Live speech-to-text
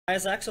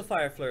Guys, Axel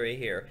Fire Flurry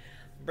here,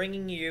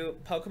 bringing you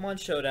Pokemon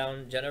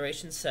Showdown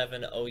Generation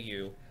 7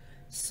 OU.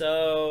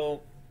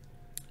 So,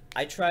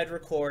 I tried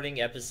recording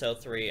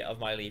episode 3 of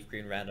my Leaf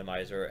Green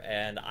Randomizer,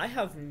 and I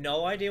have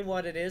no idea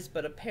what it is,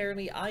 but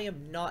apparently I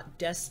am not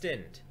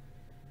destined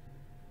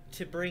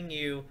to bring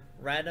you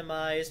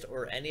randomized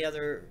or any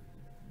other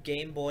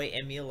Game Boy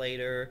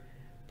emulator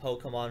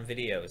Pokemon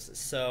videos.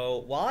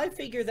 So, while I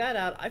figured that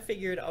out, I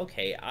figured,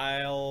 okay,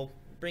 I'll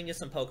bring you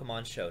some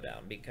Pokemon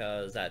Showdown,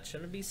 because that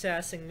shouldn't be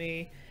sassing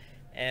me,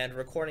 and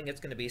recording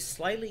it's going to be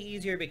slightly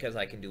easier because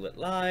I can do it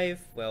live,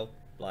 well,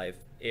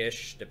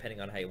 live-ish, depending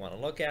on how you want to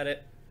look at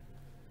it.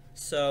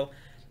 So,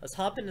 let's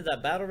hop into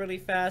that battle really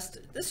fast.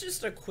 This is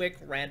just a quick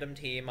random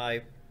team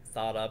I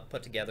thought up,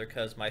 put together,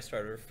 because my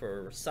starter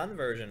for Sun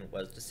version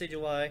was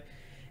Decidueye,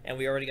 and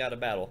we already got a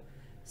battle.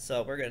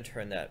 So we're going to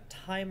turn that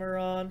timer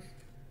on,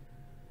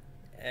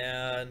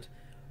 and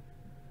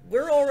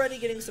we're already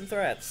getting some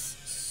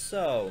threats.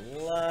 So,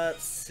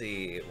 let's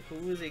see.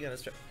 Who is he going to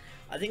start?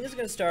 I think he's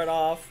going to start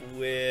off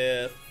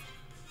with...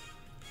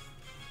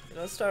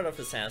 Let's start off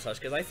with Sandslash,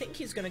 because I think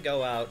he's going to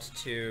go out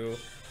to...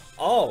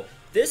 Oh,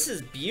 this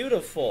is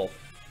beautiful.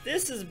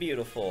 This is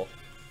beautiful.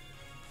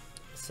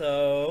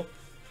 So,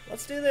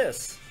 let's do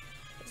this.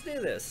 Let's do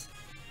this.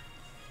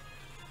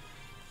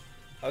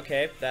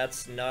 Okay,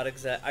 that's not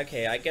exact...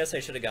 Okay, I guess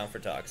I should have gone for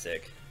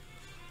Toxic.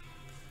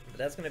 But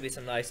that's going to be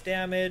some nice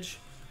damage.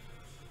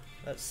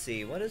 Let's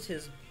see, what is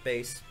his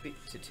base speed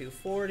to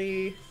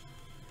 240?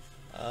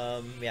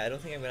 Yeah, I don't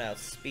think I'm going to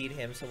outspeed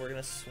him, so we're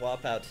going to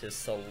swap out his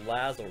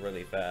Salazzle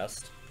really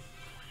fast.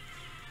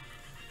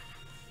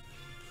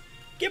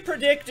 Get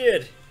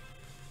predicted!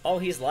 Oh,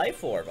 he's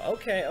Life Orb.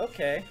 Okay,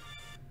 okay.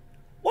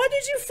 Why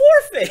did you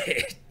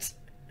forfeit?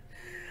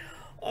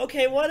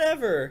 Okay,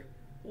 whatever.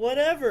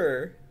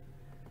 Whatever.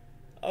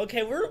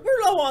 Okay, we're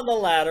low on the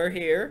ladder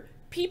here.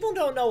 People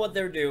don't know what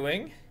they're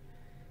doing.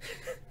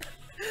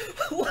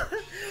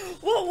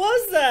 What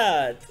was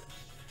that?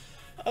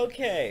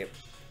 Okay.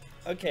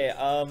 Okay,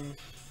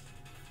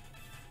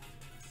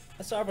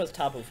 let's start with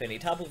Tapu Fini.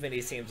 Tapu Fini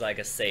seems like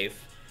a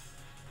safe.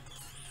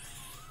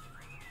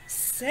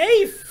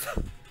 Safe!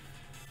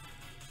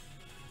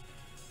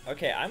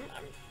 Okay,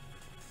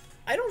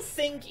 I don't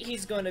think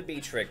he's going to be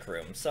Trick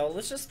Room, so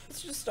let's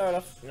just start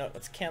off. No,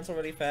 let's cancel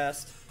really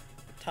fast.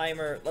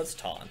 Timer, let's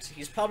taunt.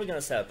 He's probably going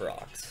to set up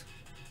rocks.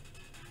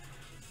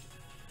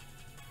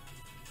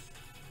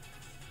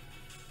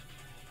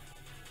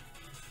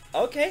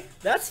 Okay,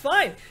 that's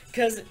fine,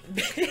 because,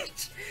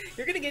 bitch,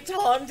 you're gonna get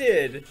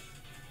taunted.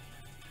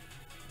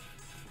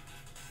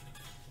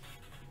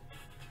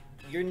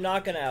 You're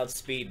not gonna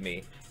outspeed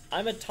me.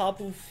 I'm a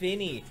Tapu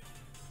Fini.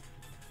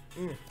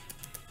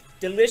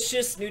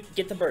 Delicious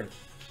get the burn.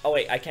 Oh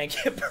wait, I can't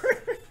get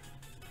burn.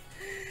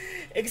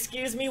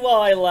 Excuse me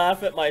while I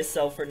laugh at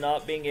myself for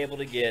not being able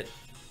to get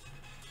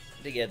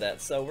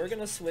that. So we're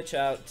gonna switch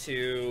out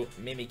to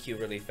Mimikyu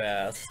really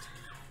fast.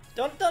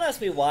 Don't ask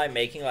me why I'm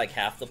making like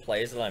half the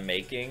plays that I'm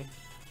making,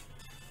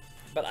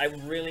 but I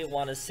really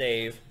want to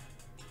save.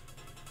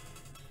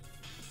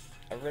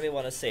 I really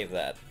want to save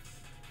that.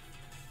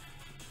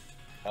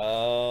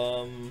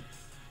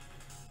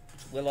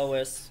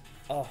 Will-O-Wisp.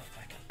 Oh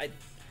my god,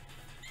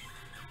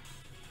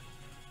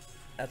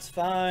 that's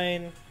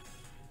fine.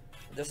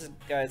 This is,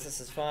 guys,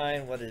 this is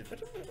fine.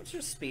 What's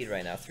your speed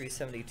right now?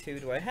 372.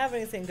 Do I have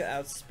anything to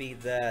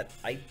outspeed that?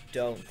 I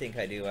don't think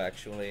I do,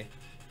 actually.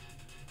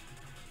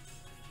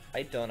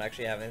 I don't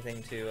actually have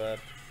anything to,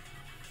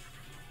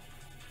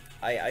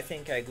 I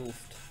think I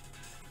goofed.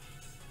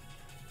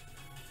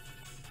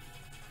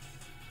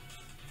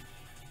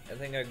 I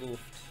think I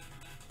goofed.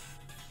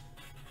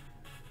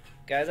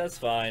 Guys, that's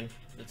fine.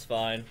 It's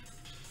fine.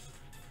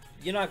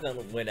 You're not gonna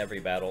win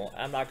every battle.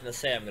 I'm not gonna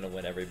say I'm gonna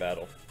win every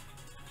battle.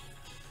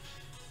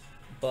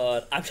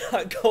 But I'm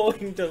not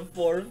going to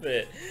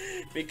forfeit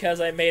because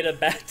I made a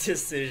bad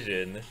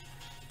decision.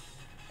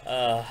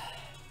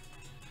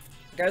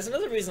 Guys,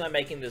 another reason I'm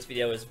making this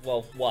video is,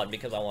 well, one,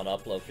 because I want to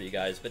upload for you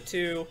guys, but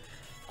two,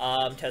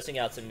 testing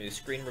out some new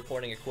screen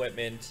recording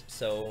equipment,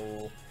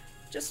 so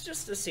just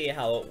to see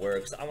how it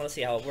works. I want to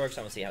see how it works,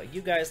 I want to see how you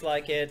guys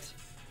like it,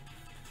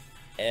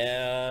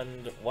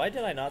 and why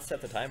did I not set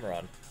the timer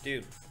on?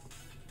 Dude,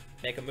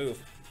 make a move.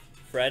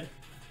 Fred?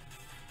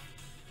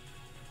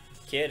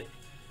 Kid?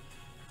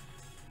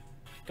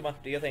 Come on,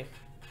 do your thing.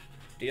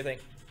 Do your thing.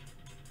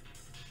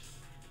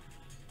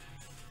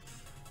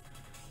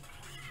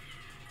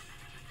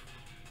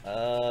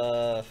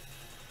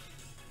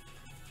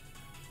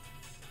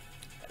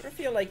 Ever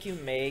feel like you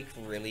make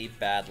really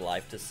bad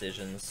life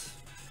decisions?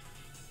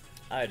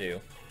 I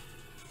do.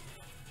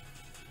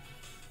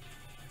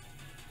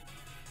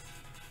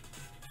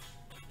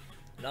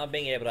 Not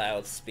being able to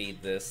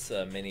outspeed this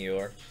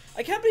Minior.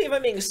 I can't believe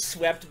I'm being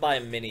swept by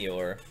a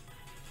Minior.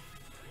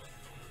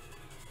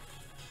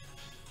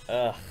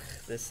 Ugh,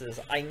 this is...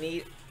 I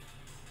need...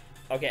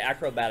 Okay,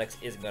 Acrobatics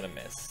is gonna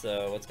miss,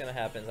 so what's gonna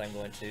happen is I'm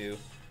going to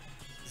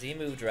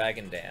Z-move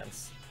Dragon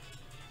Dance.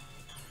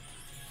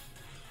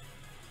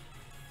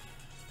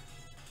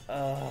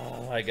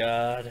 Oh my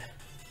god.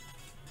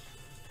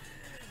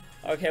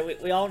 Okay,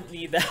 we all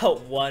need that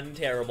one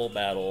terrible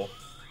battle.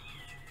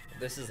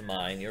 This is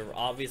mine. You're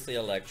obviously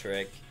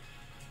electric.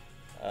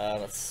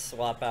 Let's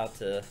swap out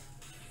to...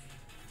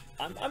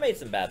 I made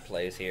some bad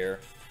plays here.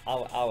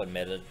 I'll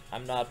admit it.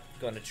 I'm not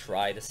going to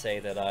try to say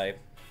that I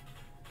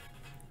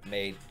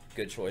made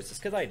good choices,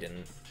 because I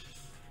didn't.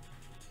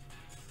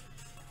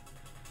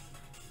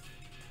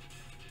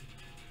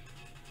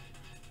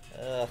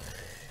 Ugh.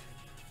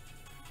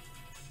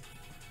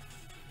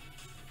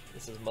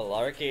 This is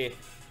malarkey.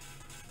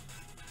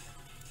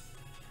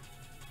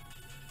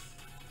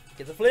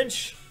 Get the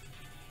flinch!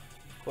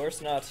 Of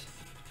course not.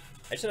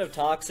 I should have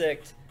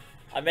toxicked.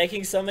 I'm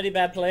making so many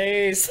bad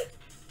plays.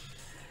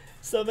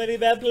 So many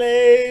bad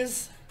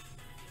plays.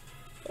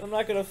 I'm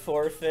not gonna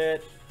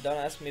forfeit. Don't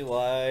ask me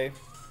why.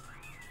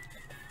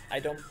 I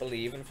don't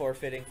believe in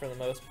forfeiting for the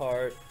most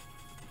part.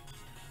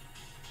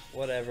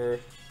 Whatever.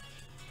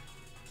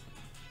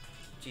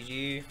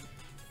 GG.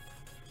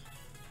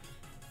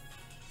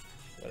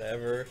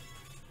 Whatever.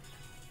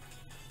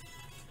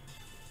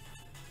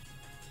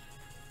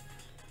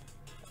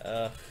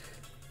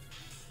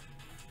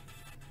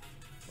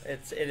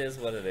 It is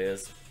what it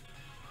is.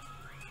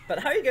 But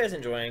how are you guys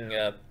enjoying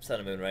Sun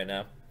and Moon right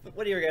now?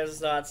 What are your guys'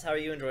 thoughts? How are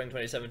you enjoying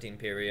 2017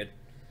 period?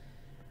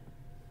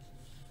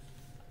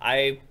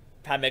 I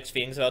had mixed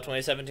feelings about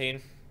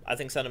 2017. I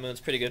think Sun and Moon's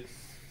pretty good.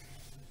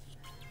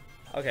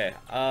 Okay,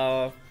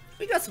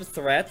 we got some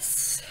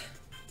threats.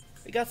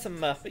 We got some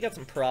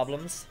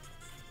problems.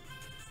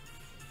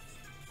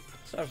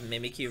 Sort of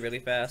Mimikyu really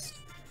fast.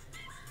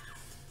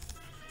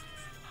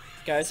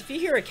 Guys, if you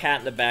hear a cat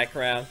in the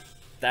background,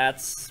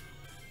 that's...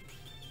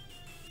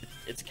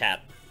 it's a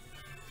cat.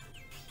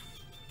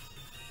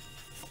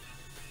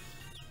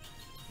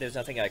 There's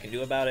nothing I can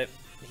do about it.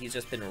 He's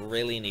just been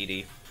really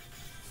needy.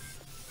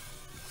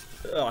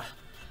 Ugh.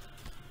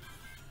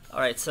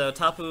 Alright, so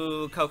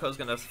Tapu Koko's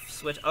gonna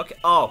switch. Okay.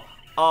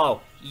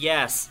 Oh,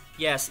 yes,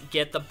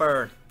 get the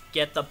burn.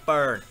 Get the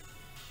burn.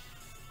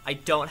 I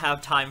don't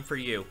have time for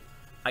you.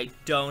 I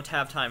don't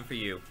have time for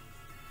you.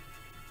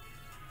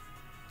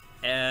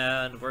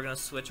 And we're gonna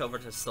switch over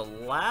to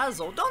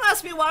Salazzle. Don't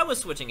ask me why I was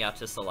switching out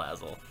to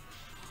Salazzle.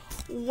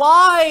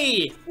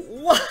 Why?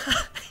 Why?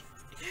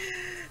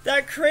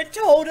 That crit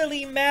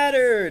totally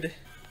mattered.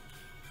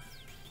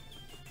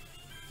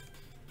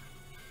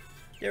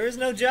 There is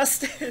no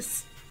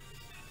justice.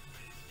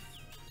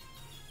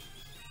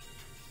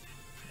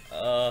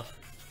 You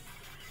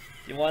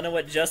wanna know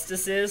what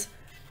justice is?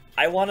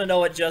 I wanna know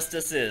what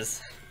justice is.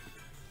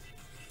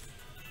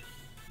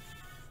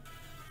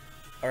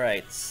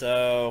 Alright,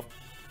 so...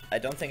 I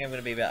don't think I'm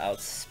gonna be able to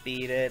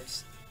outspeed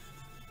it.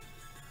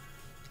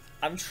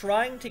 I'm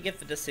trying to get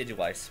the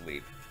Decidueye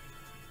sweep.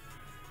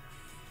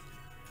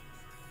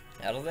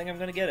 I don't think I'm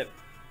gonna get it.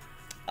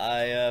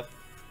 I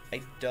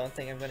don't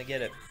think I'm gonna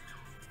get it.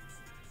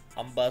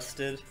 I'm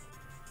busted.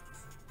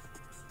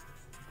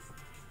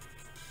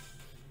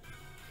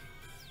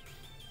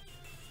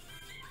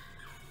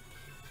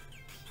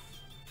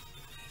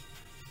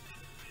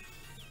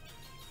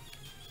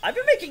 I've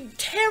been making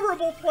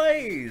terrible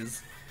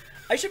plays!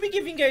 I should be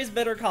giving you guys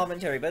better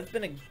commentary, but it's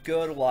been a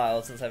good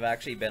while since I've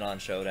actually been on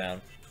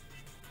Showdown.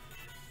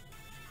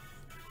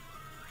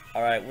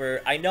 Alright,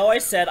 I know I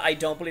said I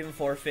don't believe in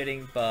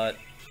forfeiting, but...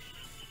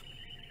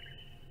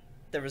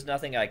 there was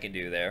nothing I could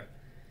do there.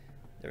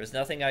 There was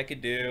nothing I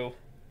could do.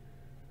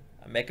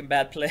 I'm making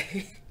bad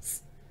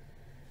plays.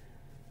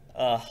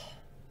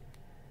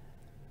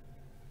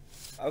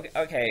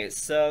 Okay,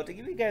 so to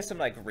give you guys some,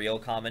 like, real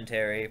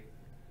commentary...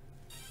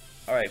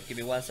 Alright, give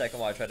me 1 second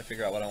while I try to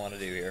figure out what I want to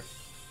do here.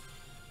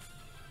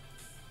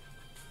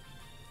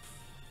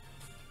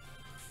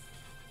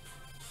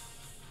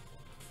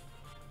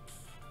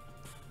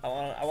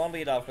 I want to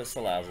lead off with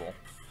Salazzle.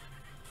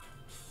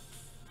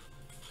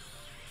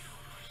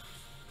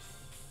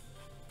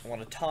 I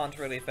want to taunt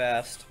really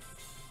fast.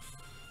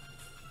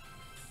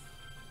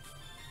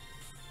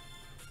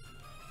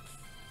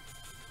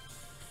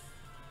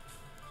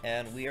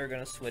 And we are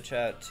going to switch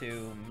out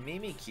to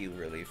Mimikyu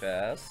really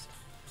fast.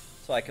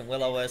 So I can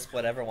Will-O-Wisp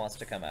whatever wants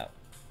to come out.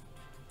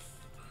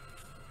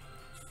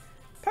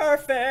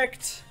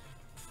 Perfect!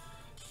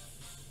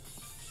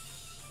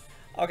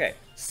 Okay,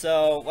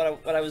 so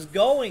what I was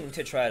going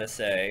to try to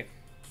say...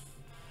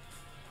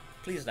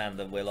 Please land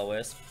the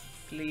Will-O-Wisp.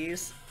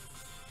 Please.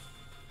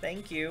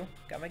 Thank you.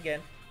 Come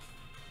again.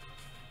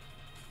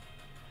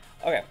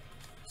 Okay,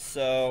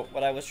 so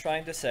what I was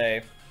trying to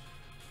say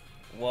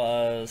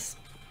was...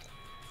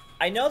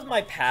 I know that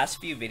my past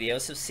few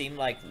videos have seemed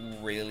like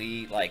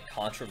really like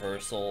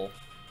controversial,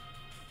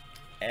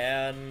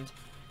 and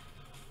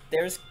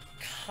there's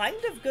kind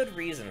of good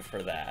reason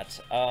for that.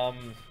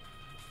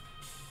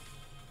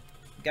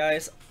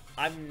 Guys,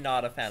 I'm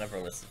not a fan of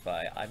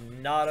Relistify.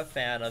 I'm not a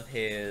fan of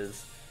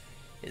his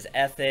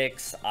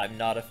ethics. I'm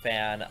not a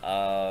fan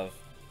of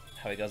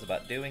how he goes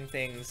about doing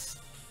things.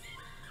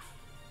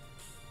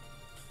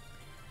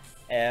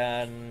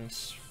 And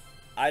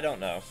I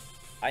don't know.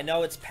 I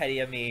know it's petty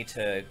of me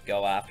to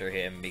go after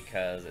him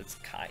because it's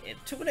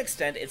to an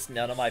extent, it's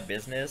none of my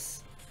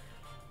business.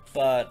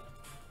 But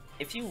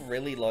if you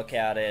really look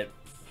at it,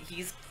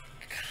 he's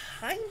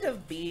kind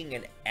of being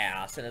an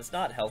ass, and it's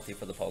not healthy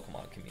for the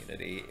Pokemon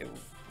community.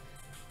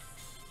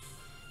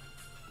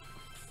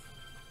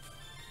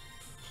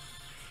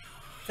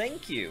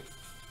 Thank you.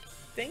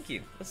 Thank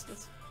you.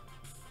 Let's...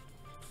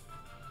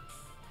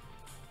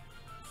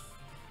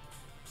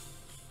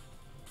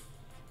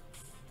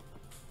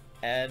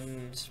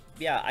 And,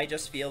 yeah, I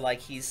just feel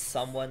like he's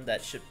someone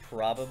that should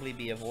probably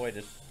be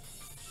avoided.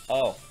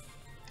 Oh.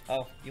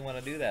 Oh, you want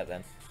to do that,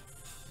 then?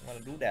 You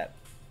want to do that?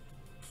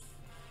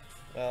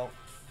 Well,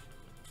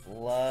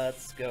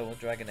 let's go with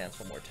Dragon Dance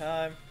one more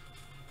time.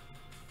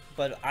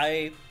 But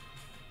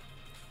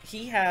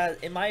he has,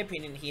 in my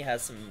opinion, he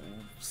has some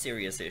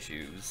serious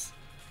issues.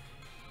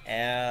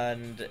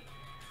 And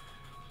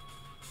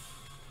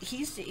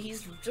he's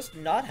just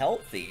not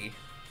healthy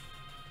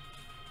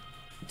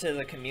to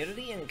the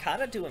community and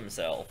kind of to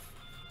himself.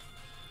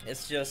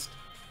 It's just,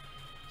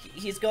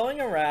 he's going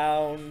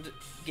around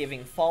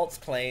giving false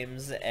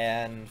claims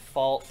and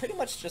pretty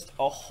much just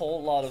a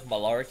whole lot of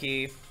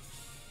malarkey,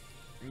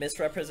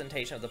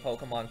 misrepresentation of the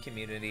Pokemon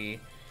community,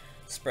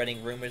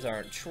 spreading rumors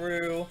aren't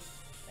true,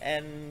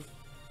 and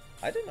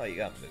I didn't know you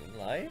got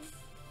Moonlight,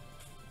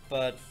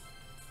 but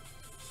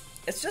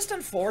it's just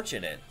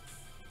unfortunate.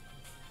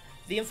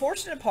 The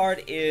unfortunate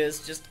part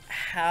is just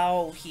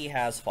how he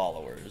has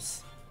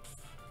followers.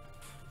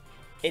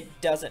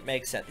 It doesn't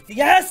make sense.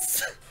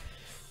 Yes!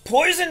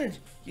 Poison!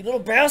 You little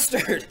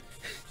bastard!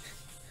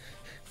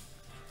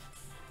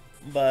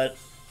 But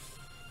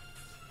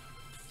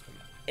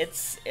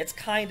it's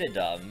kinda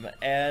dumb,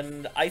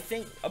 and I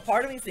think, a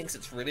part of me thinks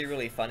it's really,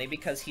 really funny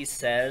because he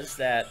says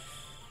that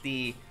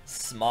the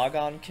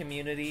Smogon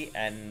community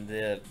and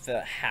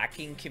the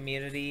hacking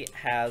community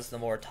has the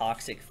more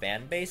toxic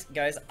fan base.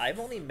 Guys, I've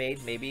only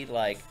made maybe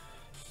like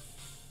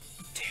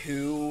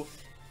 2,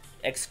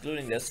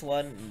 excluding this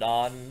one,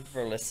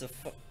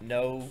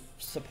 no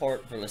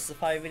support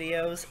Verlisify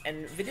videos,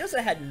 and videos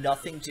that had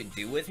nothing to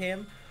do with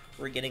him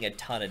were getting a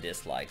ton of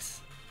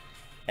dislikes.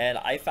 And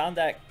I found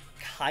that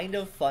kind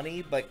of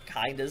funny, but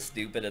kind of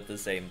stupid at the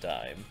same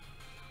time.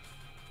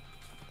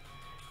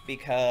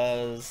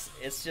 Because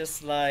it's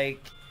just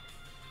like,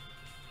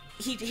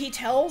 he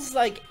tells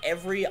like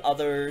every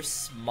other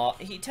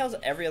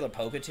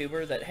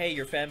Poketuber that, hey,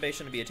 your fanbase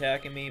shouldn't be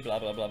attacking me, blah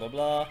blah blah blah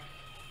blah,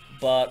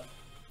 but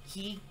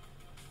he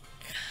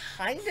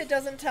kinda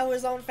doesn't tell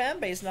his own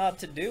fanbase not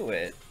to do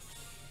it.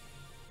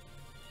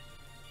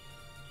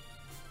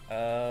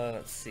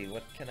 Let's see,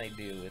 what can I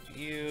do with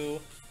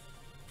you?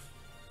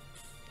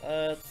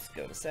 Let's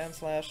go to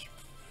Sandslash.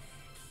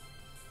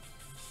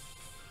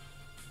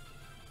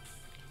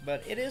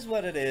 But it is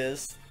what it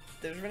is.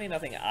 There's really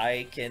nothing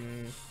I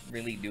can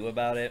really do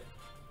about it.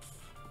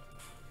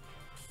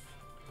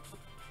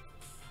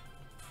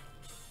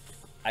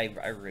 I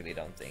really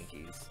don't think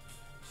he's...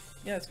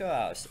 Yeah, let's go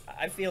out.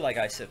 I feel like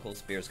Icicle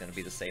Spear is going to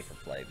be the safer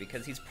play,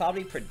 because he's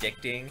probably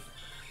predicting...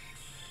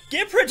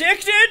 Get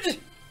predicted!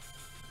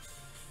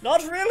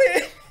 Not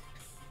really!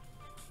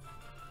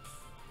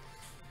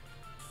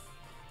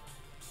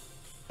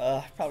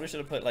 Probably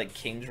should have put, like,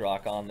 King's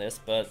Rock on this,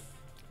 but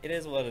it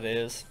is what it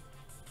is.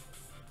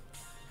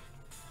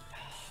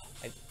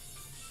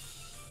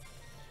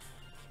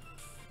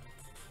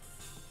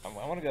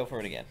 I want to go for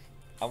it again.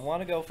 I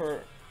want to go for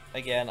it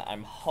again.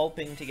 I'm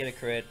hoping to get a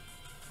crit.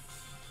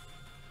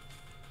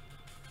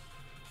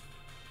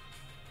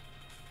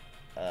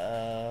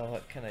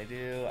 What can I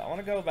do? I want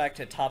to go back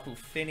to Tapu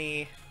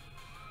Fini.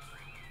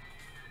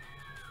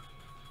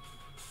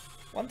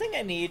 One thing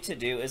I need to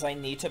do is I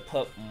need to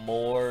put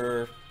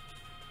more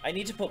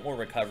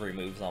recovery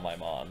moves on my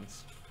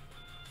Mons.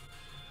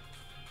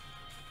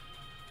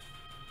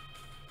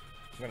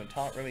 I'm gonna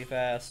taunt really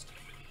fast.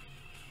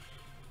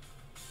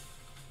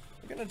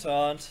 We're gonna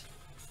taunt.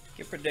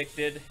 Get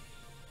predicted.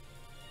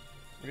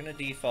 We're gonna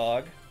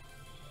defog.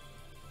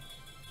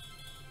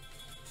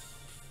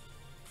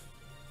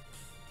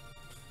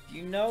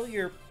 You know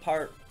you're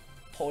part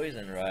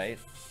poison, right?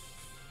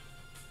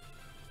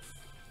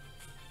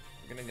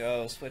 We're gonna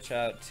go switch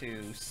out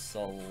to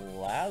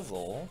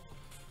Salazzle.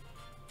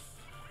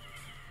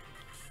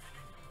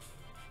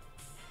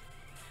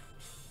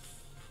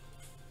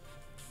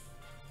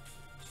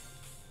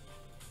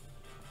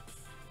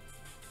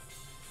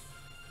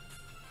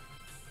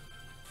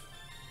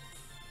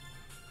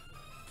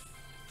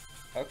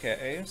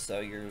 Okay,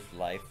 so your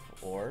life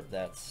orb,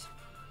 it's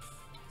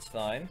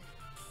fine.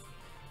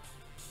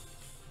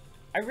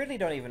 I really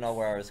don't even know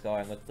where I was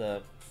going with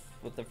the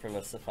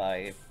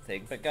Verlisify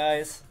thing, but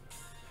guys,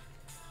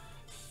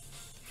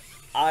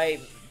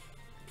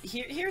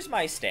 here's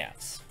my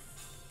stance.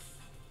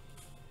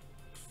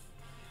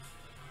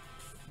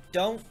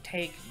 Don't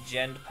take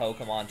genned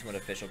Pokemon to an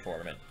official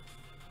tournament.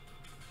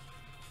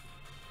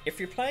 If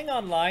you're playing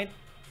online,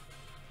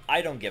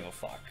 I don't give a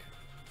fuck.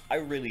 I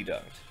really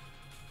don't.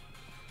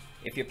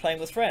 If you're playing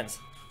with friends,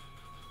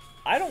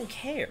 I don't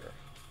care.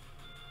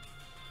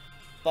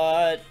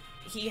 But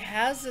he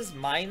has this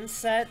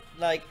mindset,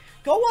 like,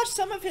 go watch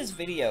some of his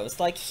videos.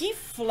 Like, he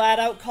flat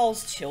out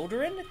calls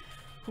children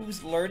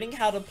who's learning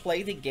how to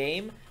play the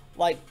game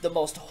like the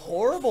most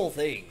horrible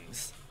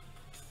things.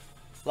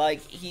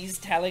 Like, he's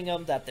telling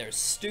them that they're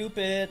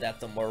stupid, that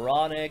they're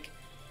moronic,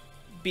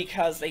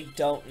 because they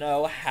don't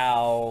know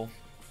how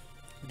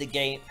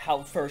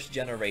how first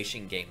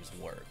generation games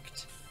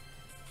worked.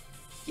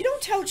 You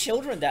don't tell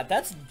children that,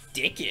 that's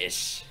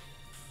dickish.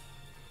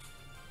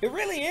 It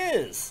really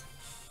is.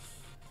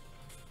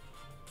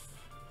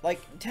 Like,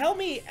 tell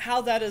me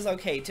how that is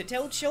okay to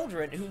tell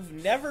children who've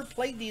never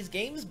played these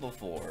games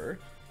before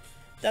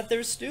that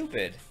they're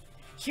stupid.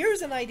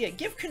 Here's an idea.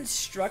 Give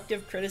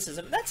constructive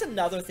criticism. That's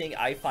another thing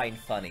I find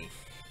funny.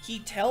 He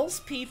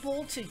tells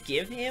people to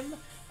give him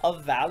a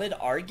valid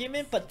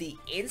argument, but the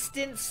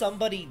instant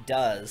somebody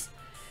does,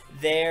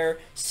 they're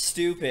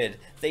stupid.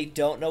 They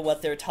don't know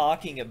what they're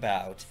talking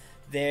about.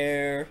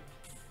 He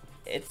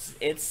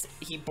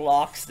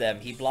blocks them.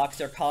 He blocks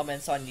their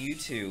comments on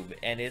YouTube,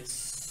 and it's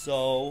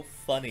so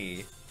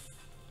funny.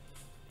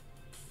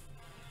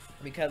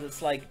 Because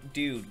it's like,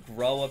 dude,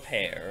 grow a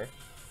pair.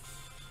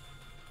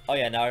 Oh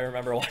yeah, now I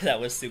remember why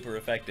that was super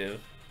effective.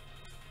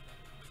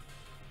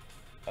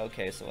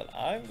 Okay, so what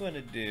I'm going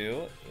to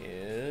do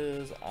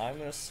is I'm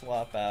going to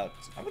swap out...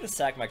 I'm going to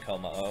sack my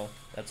Komao.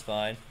 That's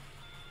fine.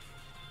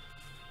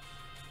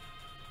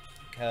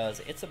 Because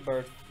it's a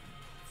birth,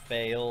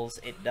 fails,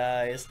 it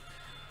dies.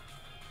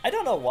 I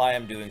don't know why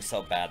I'm doing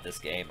so bad this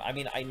game. I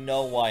mean, I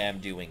know why I'm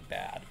doing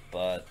bad,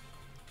 but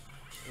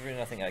there's really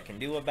nothing I can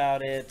do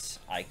about it.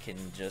 I can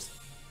just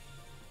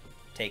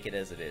take it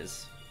as it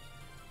is.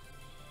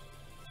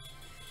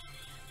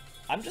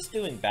 I'm just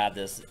doing bad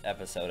this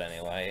episode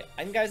anyway.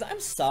 And guys, I'm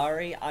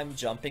sorry I'm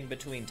jumping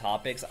between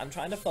topics. I'm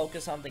trying to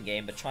focus on the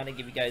game, but trying to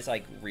give you guys,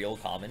 like, real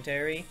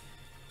commentary.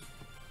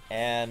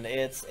 And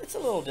it's a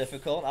little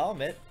difficult, I'll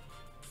admit.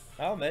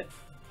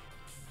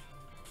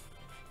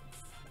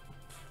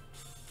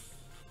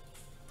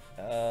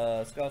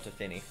 Let's go out to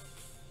Finny.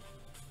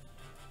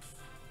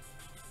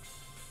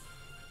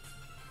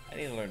 I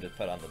need to learn to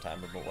put on the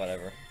timer, but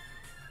whatever.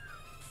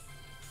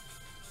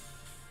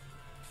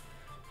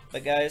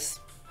 But guys,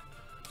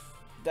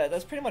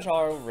 that's pretty much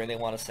all I really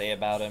want to say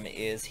about him,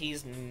 is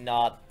he's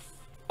not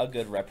a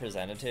good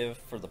representative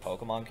for the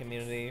Pokemon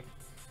community.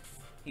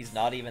 He's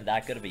not even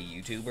that good of a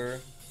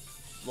YouTuber.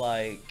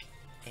 Like,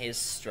 his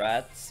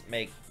strats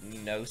make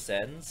no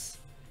sense.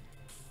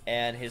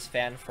 And his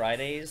Fan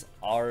Fridays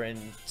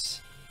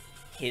aren't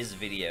his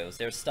videos.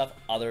 They're stuff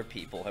other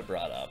people have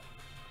brought up.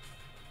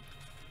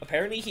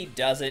 Apparently he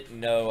doesn't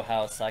know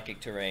how Psychic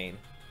Terrain.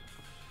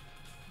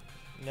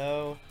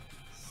 No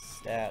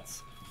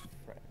stats.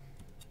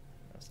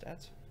 No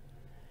stats?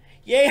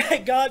 Yay, I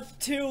got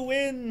 2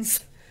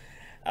 wins!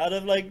 Out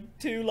of like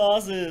 2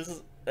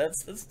 losses.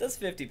 That's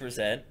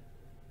 50%.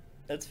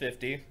 That's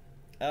 50.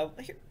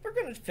 Here, we're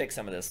gonna fix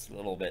some of this a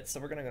little bit. So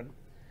we're gonna go...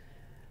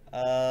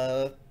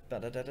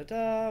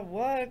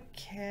 what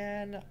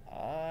can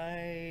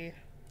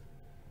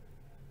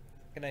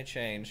I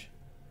change?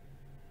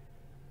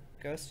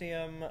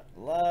 Ghostium,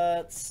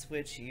 let's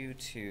switch you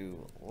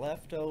to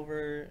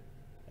leftover.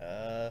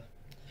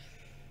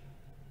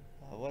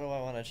 What do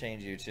I want to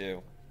change you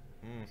to?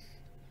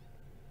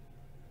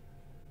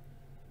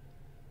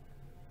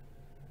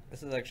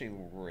 This is actually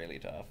really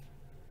tough.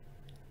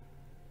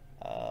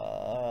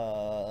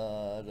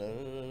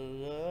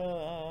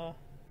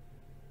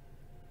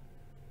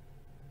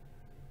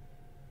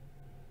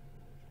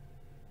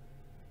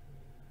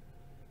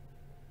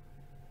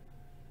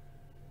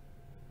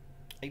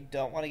 I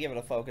don't want to give it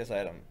a focus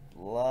item.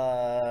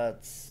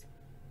 Let's...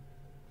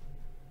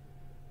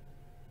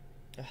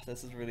 Ugh,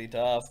 this is really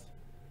tough.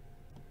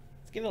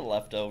 Let's give it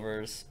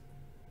leftovers.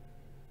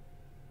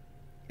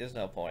 There's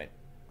no point.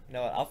 You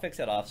know what? I'll fix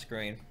it off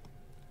screen.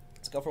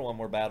 Let's go for one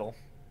more battle.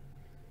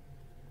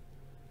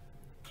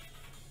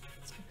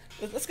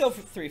 Let's go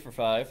for 3 for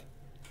 5.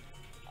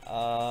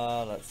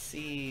 Let's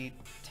see.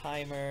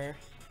 Timer.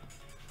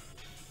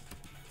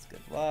 It's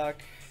good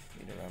luck.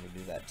 Need to remember to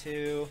do that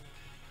too.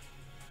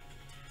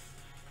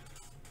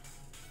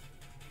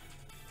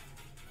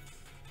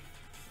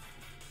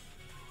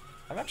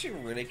 I'm actually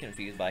really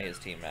confused by his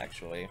team,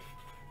 actually.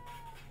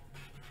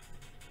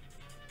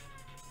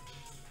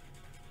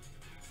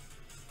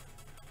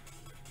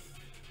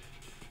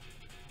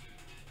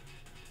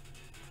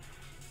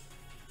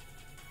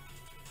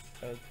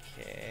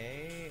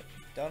 Okay.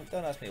 Don't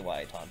ask me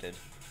why I taunted.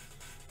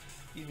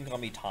 You can call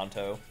me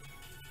Tonto.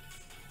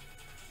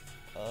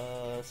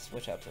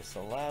 Switch out to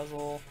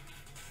Salazzle.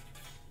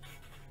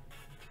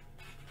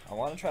 I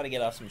want to try to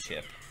get off some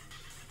chip.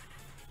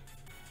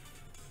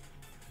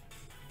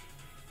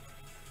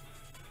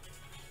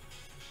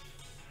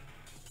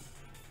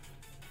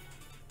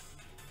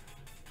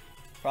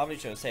 Probably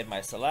should have saved my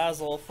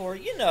Salazzle for,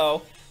 you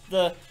know,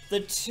 the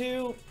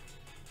 2...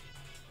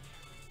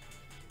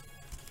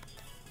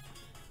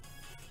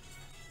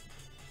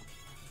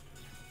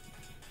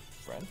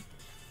 Friend?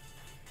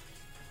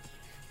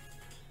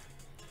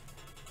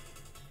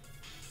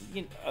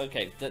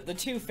 Okay, the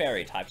 2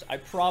 fairy types. I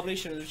probably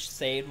should have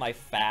saved my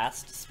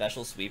fast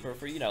special sweeper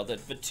for, you know, the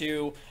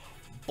 2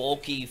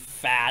 bulky,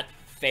 fat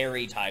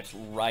fairy types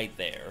right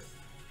there.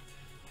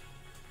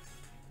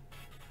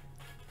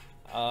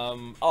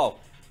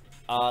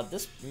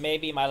 This may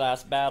be my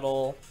last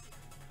battle,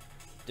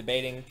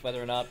 debating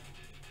whether or not.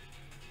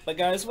 But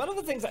guys, one of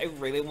the things I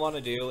really want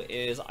to do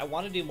is I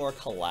want to do more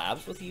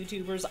collabs with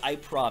YouTubers. I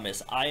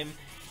promise, I'm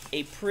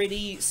a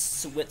pretty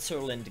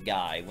Switzerland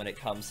guy when it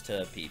comes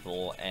to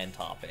people and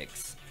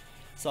topics.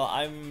 So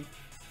I'm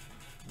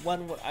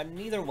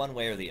neither one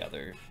way or the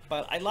other,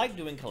 but I like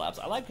doing collabs.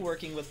 I like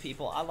working with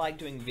people. I like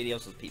doing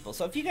videos with people.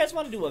 So if you guys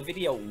want to do a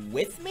video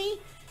with me,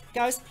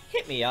 guys,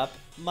 hit me up.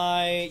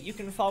 You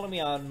can follow me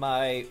on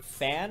one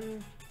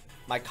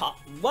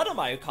of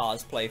my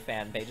cosplay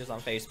fan pages on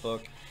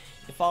Facebook.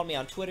 You can follow me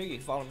on Twitter. You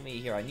can follow me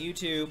here on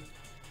YouTube.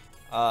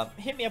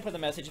 Hit me up with a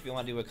message if you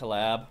want to do a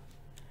collab.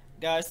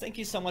 Guys, thank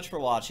you so much for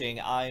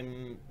watching.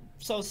 I'm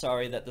so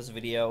sorry that this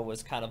video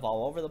was kind of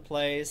all over the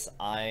place.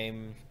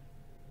 I'm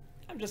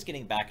just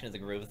getting back into the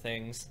groove of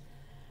things.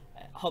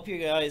 Hope you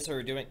guys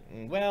are doing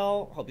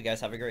well. Hope you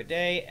guys have a great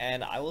day,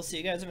 and I will see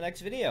you guys in the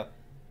next video.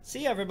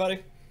 See ya,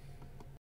 everybody!